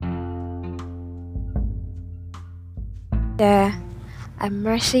there, I'm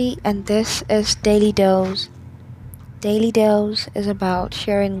Mercy, and this is Daily Dose. Daily Dose is about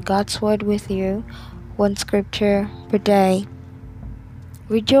sharing God's Word with you, one scripture per day.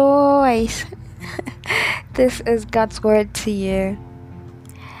 Rejoice! This is God's Word to you.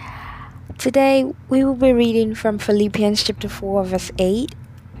 Today, we will be reading from Philippians chapter 4, verse 8,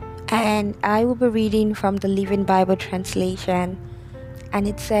 and I will be reading from the Living Bible translation, and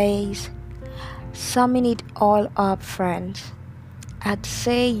it says, "Summing it all up, friends, I'd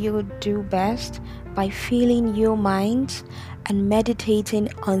say you would do best by filling your minds and meditating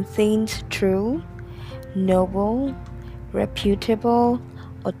on things true, noble, reputable,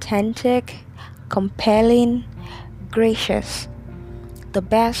 authentic, compelling, gracious, the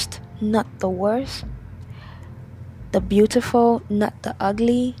best, not the worst, the beautiful, not the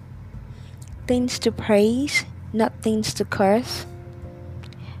ugly, things to praise, not things to curse.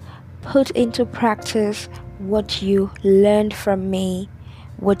 Put into practice what you learned from me,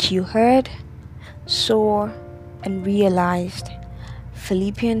 what you heard, saw, and realized."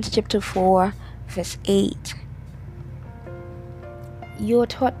 Philippians chapter 4, verse 8. Your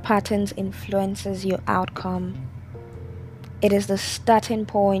thought patterns influences your outcome. It is the starting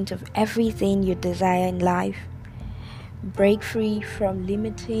point of everything you desire in life. Break free from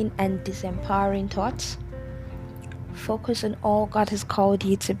limiting and disempowering thoughts. Focus on all God has called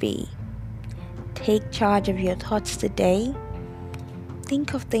you to be. Take charge of your thoughts today.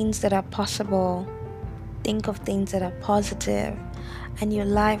 Think of things that are possible. Think of things that are positive, and your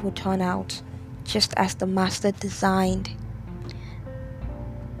life will turn out just as the Master designed.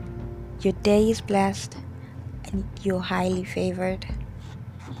 Your day is blessed, and you're highly favored.